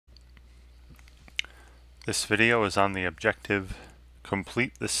This video is on the objective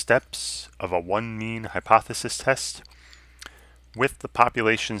complete the steps of a one-mean hypothesis test with the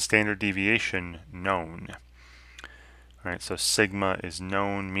population standard deviation known. All right, so sigma is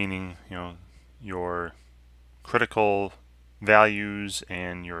known, meaning your critical values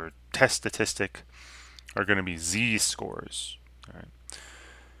and your test statistic are going to be z-scores. All right.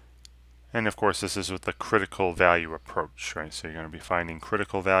 And of course, this is with the critical value approach, right? So you're going to be finding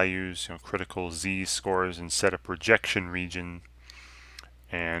critical values, critical z-scores, and set a projection region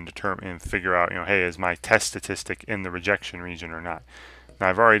and determine and figure out, hey, is my test statistic in the rejection region or not? Now,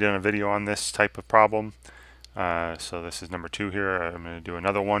 I've already done a video on this type of problem, so this is number 2 here. I'm going to do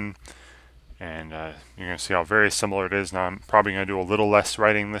another one, and you're going to see how very similar it is. Now, I'm probably going to do a little less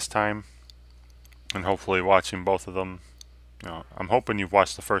writing this time, and hopefully watching both of them. I'm hoping you've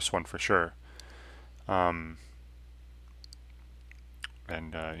watched the first one for sure, and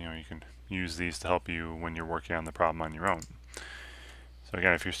you can use these to help you when you're working on the problem on your own. So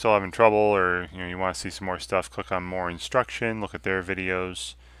again, if you're still having trouble, or you want to see some more stuff, click on more instruction, look at their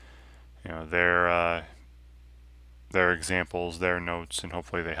videos, their examples, their notes, and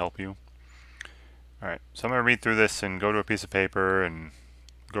hopefully they help you. All right, so I'm going to read through this and go to a piece of paper and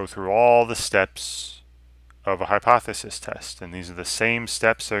go through all the steps of a hypothesis test, and these are the same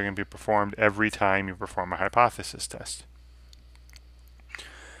steps that are going to be performed every time you perform a hypothesis test.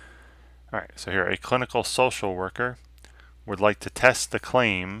 All right, so here, a clinical social worker would like to test the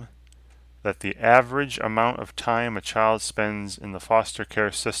claim that the average amount of time a child spends in the foster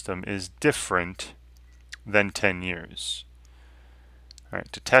care system is different than 10 years. All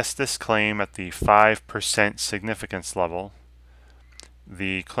right, to test this claim at the 5% significance level,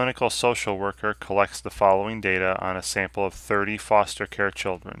 the clinical social worker collects the following data on a sample of 30 foster care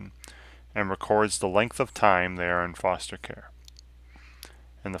children and records the length of time they are in foster care.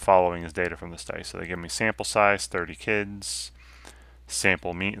 And the following is data from the study. So they give me sample size, 30 kids,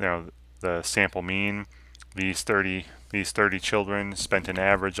 sample mean, the sample mean. These 30 children spent an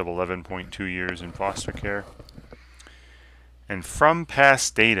average of 11.2 years in foster care. And from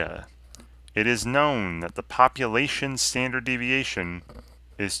past data, it is known that the population standard deviation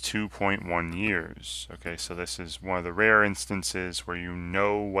is 2.1 years. Okay, so this is one of the rare instances where you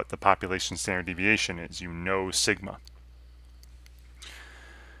know what the population standard deviation is. You know sigma.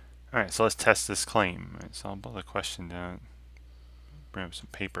 All right, so let's test this claim. All right, so I'll put the question down, bring up some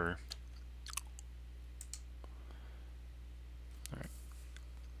paper. All right,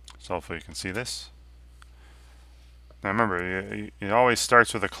 so hopefully you can see this. Now remember, it always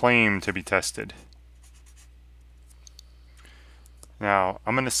starts with a claim to be tested. Now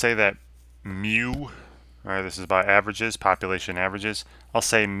I'm going to say that mu, all right, this is by averages, population averages. I'll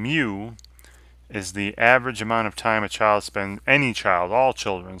say mu is the average amount of time a child spends, any child, all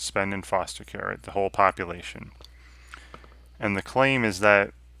children spend in foster care, right, the whole population. And the claim is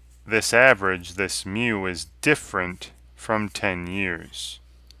that this average, this mu, is different from 10 years.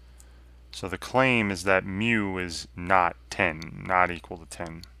 So the claim is that mu is not 10, not equal to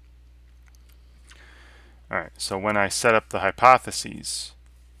 10. All right, so when I set up the hypotheses,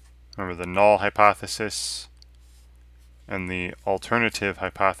 remember the null hypothesis and the alternative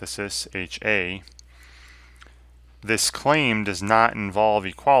hypothesis, HA, this claim does not involve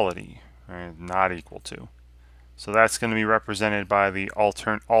equality, right? Not equal to. So that's going to be represented by the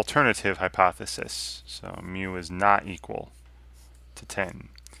alternative hypothesis. So mu is not equal to 10.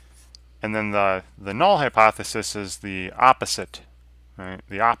 And then the null hypothesis is the opposite, right?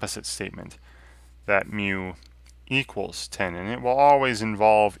 The opposite statement, that mu equals 10, and it will always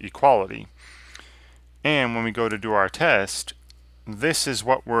involve equality. And when we go to do our test, this is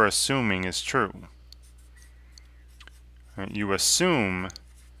what we're assuming is true. Right? You assume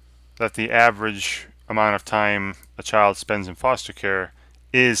that the average amount of time a child spends in foster care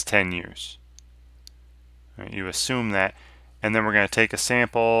is 10 years. Right? You assume that, and then we're going to take a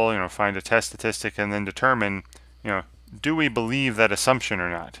sample, find a test statistic, and then determine, do we believe that assumption or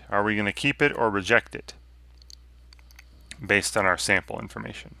not? Are we going to keep it or reject it based on our sample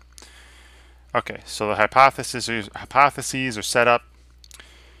information? Okay, so the hypotheses are set up.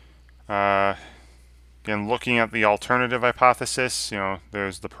 Again, looking at the alternative hypothesis,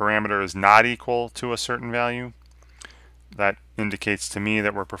 there's the parameter is not equal to a certain value. That indicates to me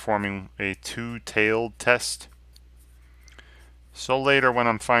that we're performing a two-tailed test. So later when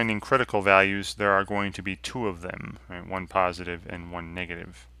I'm finding critical values, there are going to be two of them, right? One positive and one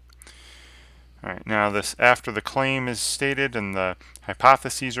negative. All right, now this after the claim is stated and the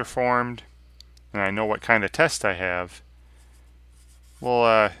hypotheses are formed, and I know what kind of test I have,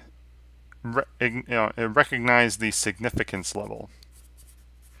 we'll recognize the significance level.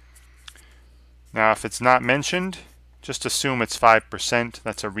 Now, if it's not mentioned, just assume it's 5%.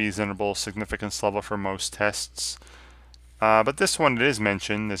 That's a reasonable significance level for most tests. But this one, it is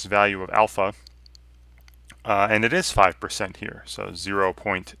mentioned, this value of alpha, and it is 5% here, so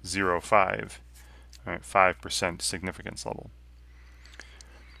 0.05, all right, 5% significance level.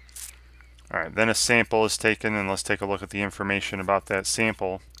 All right, then a sample is taken, and let's take a look at the information about that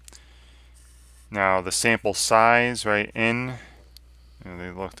sample. Now, the sample size, right, N,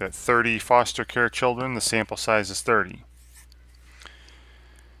 they looked at 30 foster care children, the sample size is 30.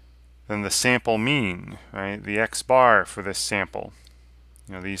 Then the sample mean, right, the X bar for this sample.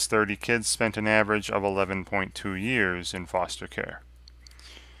 These 30 kids spent an average of 11.2 years in foster care.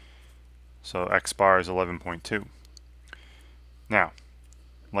 So X bar is 11.2. Now,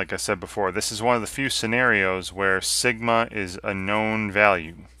 like I said before, this is one of the few scenarios where sigma is a known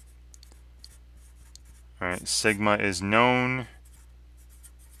value. All right, sigma is known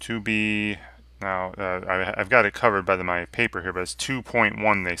to be, now I've got it covered by my paper here, but it's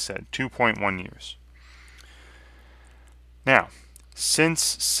 2.1, they said, 2.1 years. Now, since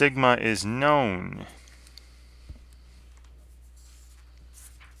sigma is known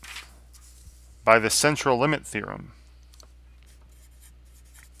by the central limit theorem,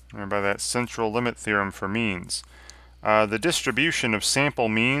 or by that central limit theorem for means, the distribution of sample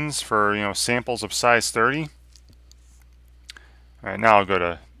means for samples of size 30. All right, now I'll go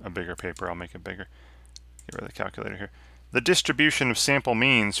to a bigger paper. I'll make it bigger. Get rid of the calculator here. The distribution of sample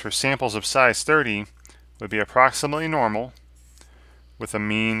means for samples of size 30 would be approximately normal, with a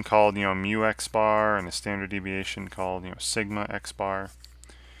mean called mu x bar and a standard deviation called sigma x bar,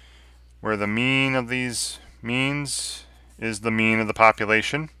 where the mean of these means is the mean of the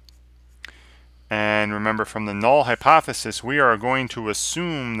population. And remember, from the null hypothesis, we are going to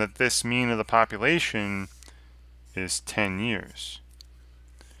assume that this mean of the population is 10 years.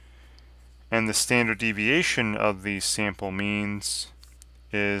 And the standard deviation of these sample means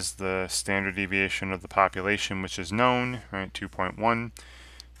is the standard deviation of the population, which is known, right, 2.1,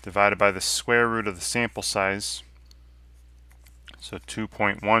 divided by the square root of the sample size. So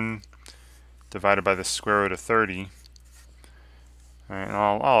 2.1 divided by the square root of 30. All right, and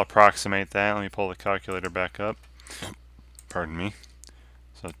I'll approximate that. Let me pull the calculator back up. Pardon me.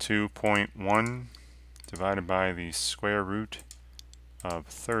 So 2.1 divided by the square root of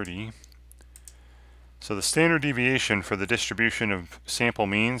 30. So the standard deviation for the distribution of sample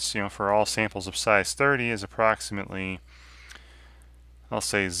means, for all samples of size 30 is approximately, I'll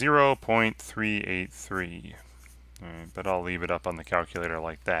say 0.383. All right, but I'll leave it up on the calculator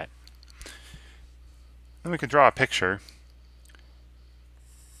like that. Then we could draw a picture.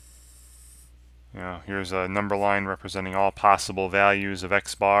 Here's a number line representing all possible values of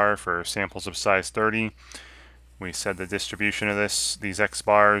X bar for samples of size 30. We said the distribution of these X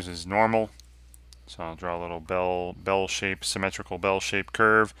bars is normal. So I'll draw a little bell-shaped, symmetrical bell-shaped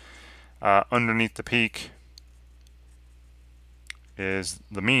curve. Underneath the peak is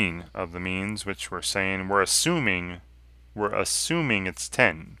the mean of the means, which we're assuming it's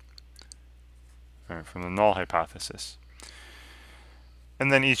 10. All right, from the null hypothesis.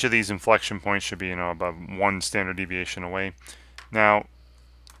 And then each of these inflection points should be, above 1 standard deviation away. Now,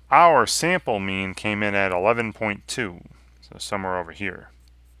 our sample mean came in at 11.2, so somewhere over here.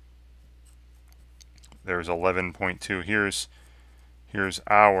 There's 11.2. Here's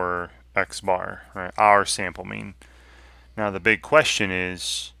our X bar, right? Our sample mean. Now the big question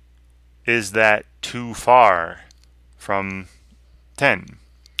is that too far from 10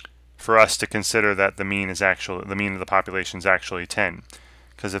 for us to consider that the mean of the population is actually 10?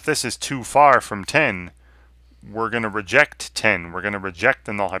 Because if this is too far from 10, we're going to reject 10. We're going to reject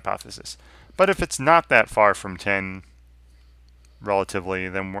the null hypothesis. But if it's not that far from 10 relatively,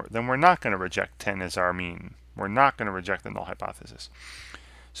 then we're not going to reject 10 as our mean. We're not going to reject the null hypothesis.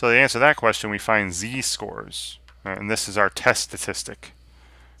 So to answer that question, we find z-scores. Right? And this is our test statistic.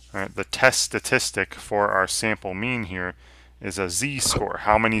 Right? The test statistic for our sample mean here is a z-score.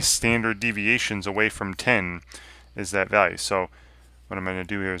 How many standard deviations away from 10 is that value? So what I'm going to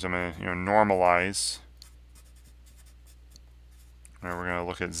do here is I'm going to normalize. Right, we're going to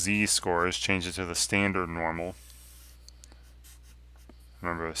look at z-scores, change it to the standard normal.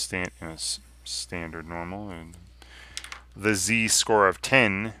 Remember the standard normal. And the z-score of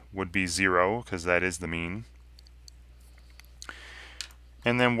 10 would be 0, because that is the mean.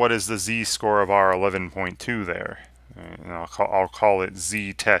 And then what is the z-score of our 11.2 there? And I'll call it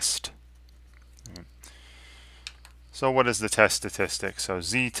z-test. So what is the test statistic? So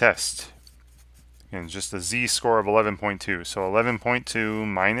z-test, again, just the z-score of 11.2. So 11.2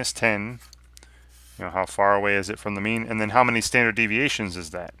 minus 10, how far away is it from the mean? And then how many standard deviations is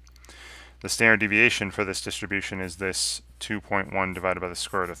that? the standard deviation for this distribution is this 2.1 divided by the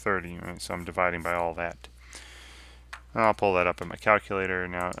square root of 30, right? So I'm dividing by all that. I'll pull that up in my calculator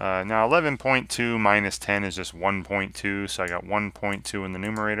now. Now 11.2 minus 10 is just 1.2, so I got 1.2 in the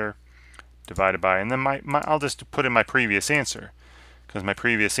numerator divided by, and then I'll just put in my previous answer, because my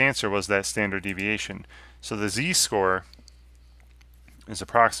previous answer was that standard deviation. So the z-score is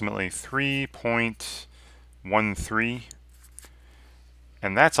approximately 3.13,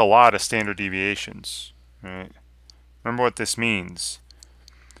 and that's a lot of standard deviations, right? Remember what this means.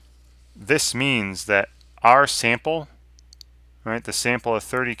 This means that our sample, right, the sample of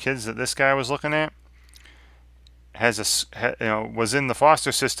 30 kids that this guy was looking at, was in the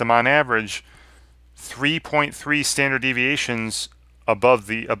foster system on average 3.3 standard deviations above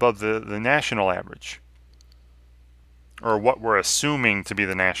the national average, or what we're assuming to be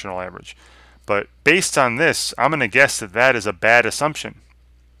the national average. But based on this, I'm going to guess that that is a bad assumption,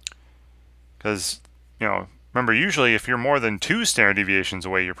 because, remember, usually if you're more than 2 standard deviations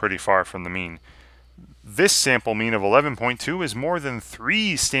away, you're pretty far from the mean. This sample mean of 11.2 is more than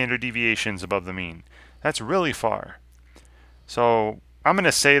 3 standard deviations above the mean. That's really far. So I'm going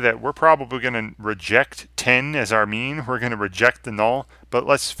to say that we're probably going to reject 10 as our mean. We're going to reject the null, but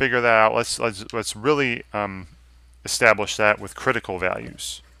let's figure that out. Let's really establish that with critical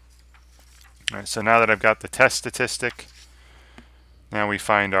values. All right, so now that I've got the test statistic, now we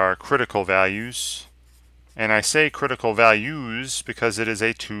find our critical values. And I say critical values because it is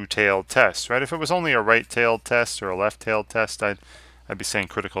a two-tailed test, right? If it was only a right-tailed test or a left-tailed test, I'd be saying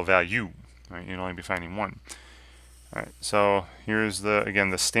critical value, right? You'd only be finding one. All right, so here's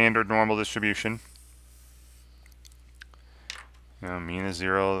again the standard normal distribution. Mean is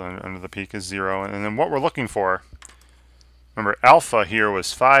 0, under the peak is 0, and then what we're looking for, remember, alpha here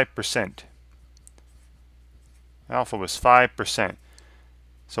was 5%. Alpha was 5%.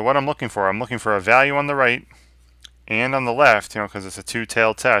 So what I'm looking for a value on the right and on the left, because it's a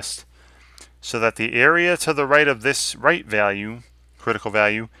two-tailed test, so that the area to the right of this right value, critical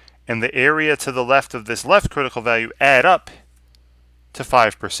value, and the area to the left of this left critical value add up to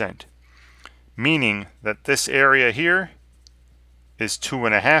 5%. Meaning that this area here is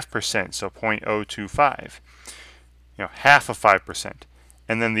 2.5%, so 0.025. Half of 5%.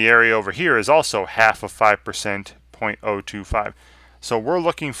 And then the area over here is also half of 5%, 0.025. So we're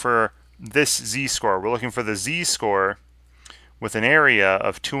looking for this z-score. We're looking for the z-score with an area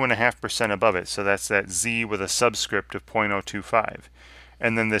of 2.5% above it. So that's that z with a subscript of 0.025.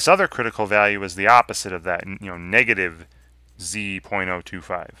 And then this other critical value is the opposite of that, negative z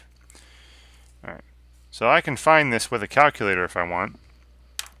 0.025. All right. So I can find this with a calculator if I want.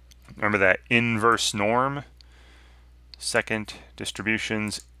 Remember that inverse norm, second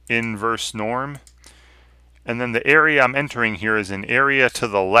distribution's inverse norm. And then the area I'm entering here is an area to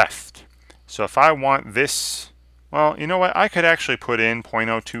the left. So if I want this, well, you know what? I could actually put in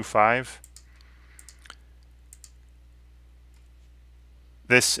 0.025.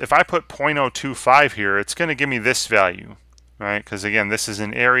 If I put 0.025 here, it's going to give me this value, right? Because again, this is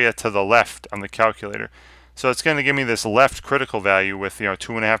an area to the left on the calculator. So it's going to give me this left critical value with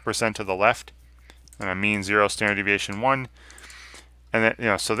 2.5% to the left, and a mean 0, standard deviation 1. And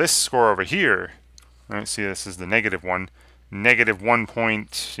then, so this score over here, right, see, this is the negative one, negative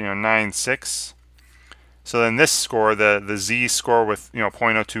 1.96. So then this score, the z score with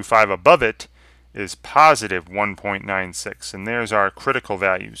 0.025 above it, is positive 1.96, and there's our critical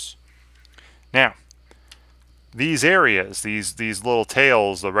values. Now, these areas, these little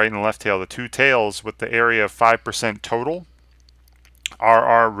tails, the right and the left tail, the two tails with the area of 5% total, are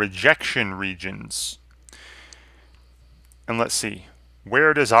our rejection regions. And let's see,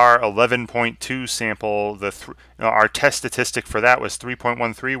 where does our 11.2 sample, our test statistic for that was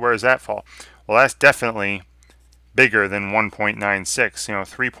 3.13, where does that fall? Well, that's definitely bigger than 1.96.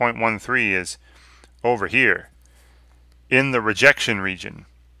 3.13 is over here in the rejection region.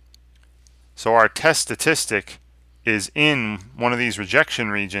 So our test statistic is in one of these rejection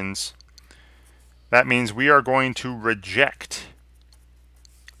regions. That means we are going to reject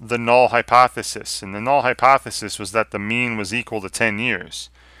the null hypothesis. And the null hypothesis was that the mean was equal to 10 years.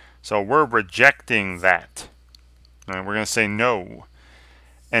 So we're rejecting that. Right, we're going to say no.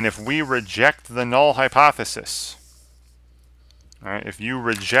 And if we reject the null hypothesis, all right, if you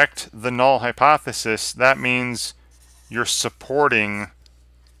reject the null hypothesis, that means you're supporting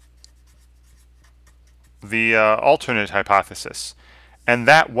the alternate hypothesis. And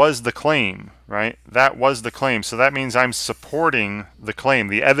that was the claim, right? That was the claim. So that means I'm supporting the claim.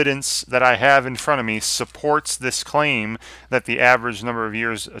 The evidence that I have in front of me supports this claim that the average number of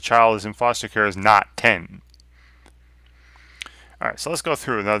years a child is in foster care is not 10. All right, so let's go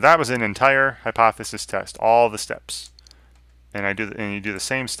through. Now that was an entire hypothesis test, all the steps. And you do the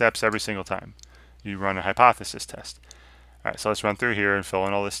same steps every single time. You run a hypothesis test. All right, so let's run through here and fill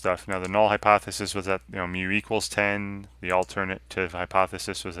in all this stuff. Now the null hypothesis was that mu equals 10. The alternative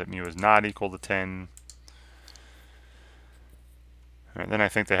hypothesis was that mu is not equal to 10. All right, then I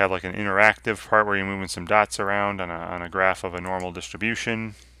think they have like an interactive part where you're moving some dots around on a graph of a normal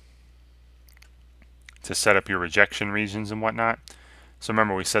distribution to set up your rejection regions and whatnot. So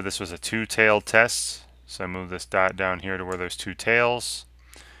remember we said this was a two-tailed test. So I move this dot down here to where there's two tails.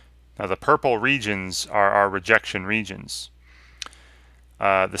 Now the purple regions are our rejection regions.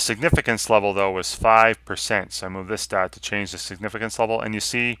 The significance level though was 5%. So I move this dot to change the significance level, and you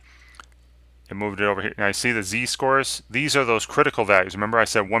see it moved it over here. Now you see the z-scores. These are those critical values. Remember I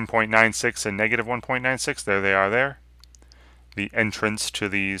said 1.96 and negative 1.96? There they are there. The entrance to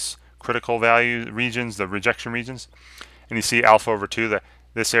these critical value regions, the rejection regions. And you see alpha over 2, that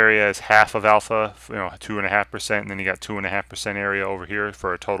this area is half of alpha, 2.5%, and then you got 2.5% area over here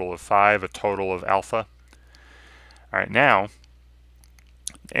for a total of 5, a total of alpha. All right, now,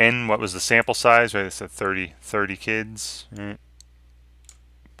 N, what was the sample size? Right, it said 30 kids. Right.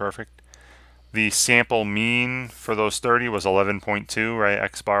 Perfect. The sample mean for those 30 was 11.2, right?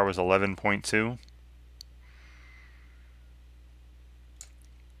 X bar was 11.2.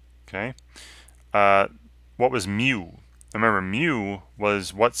 Okay. What was mu? Remember, mu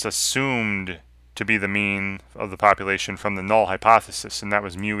was what's assumed to be the mean of the population from the null hypothesis, and that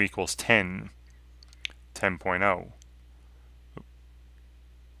was mu equals 10. 10.0.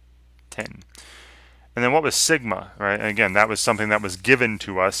 10. And then what was sigma, right? And again, that was something that was given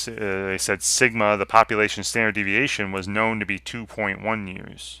to us. They said sigma, the population standard deviation, was known to be 2.1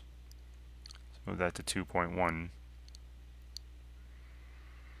 years. Let's move that to 2.1.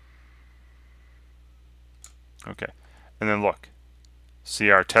 Okay. And then look,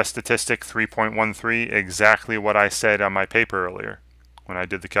 see our test statistic 3.13, exactly what I said on my paper earlier when I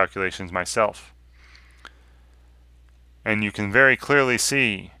did the calculations myself. And you can very clearly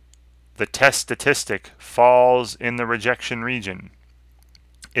see the test statistic falls in the rejection region.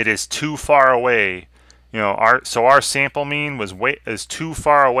 It is too far away. So our sample mean is too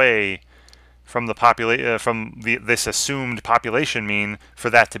far away from the this assumed population mean for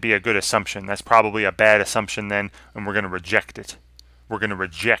that to be a good assumption. That's probably a bad assumption then, and we're going to reject it. We're going to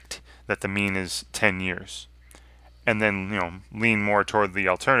reject that the mean is 10 years. And then, lean more toward the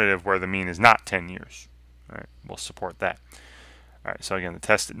alternative where the mean is not 10 years. All right, we'll support that. All right, so again, the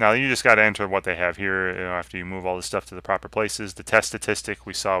test, now you just got to enter what they have here after you move all this stuff to the proper places. The test statistic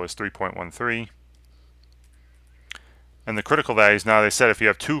we saw was 3.13. And the critical values, now they said if you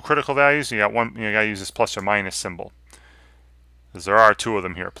have two critical values, you got to use this plus or minus symbol. Because there are two of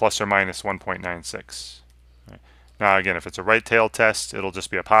them here, plus or minus 1.96. Right. Now again, if it's a right-tailed test, it'll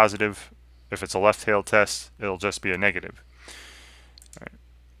just be a positive. If it's a left-tailed test, it'll just be a negative. All right.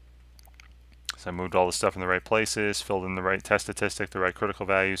 So I moved all the stuff in the right places, filled in the right test statistic, the right critical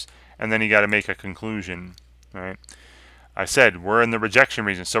values, and then you got to make a conclusion. All right. I said we're in the rejection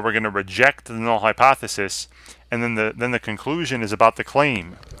region, so we're going to reject the null hypothesis, and then the conclusion is about the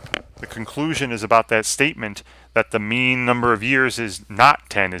claim. The conclusion is about that statement that the mean number of years is not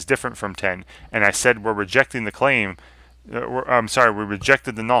 10, is different from 10. And I said we're rejecting the claim. I'm sorry, we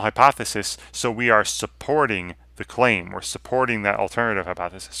rejected the null hypothesis, so we are supporting the claim. We're supporting that alternative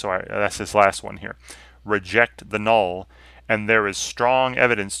hypothesis. So that's this last one here. Reject the null. And there is strong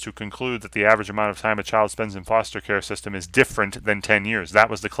evidence to conclude that the average amount of time a child spends in foster care system is different than 10 years. That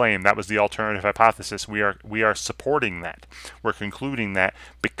was the claim. That was the alternative hypothesis. We are supporting that. We're concluding that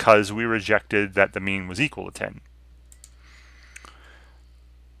because we rejected that the mean was equal to 10.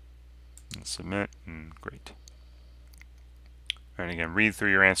 And submit, and great. And again, read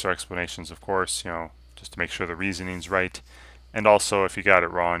through your answer explanations, of course, just to make sure the reasoning's right. And also, if you got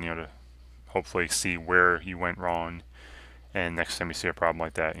it wrong, to hopefully see where you went wrong. And next time you see a problem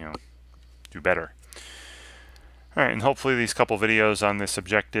like that, do better. All right, and hopefully these couple videos on this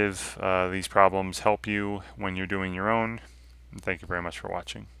objective, these problems help you when you're doing your own. And thank you very much for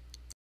watching.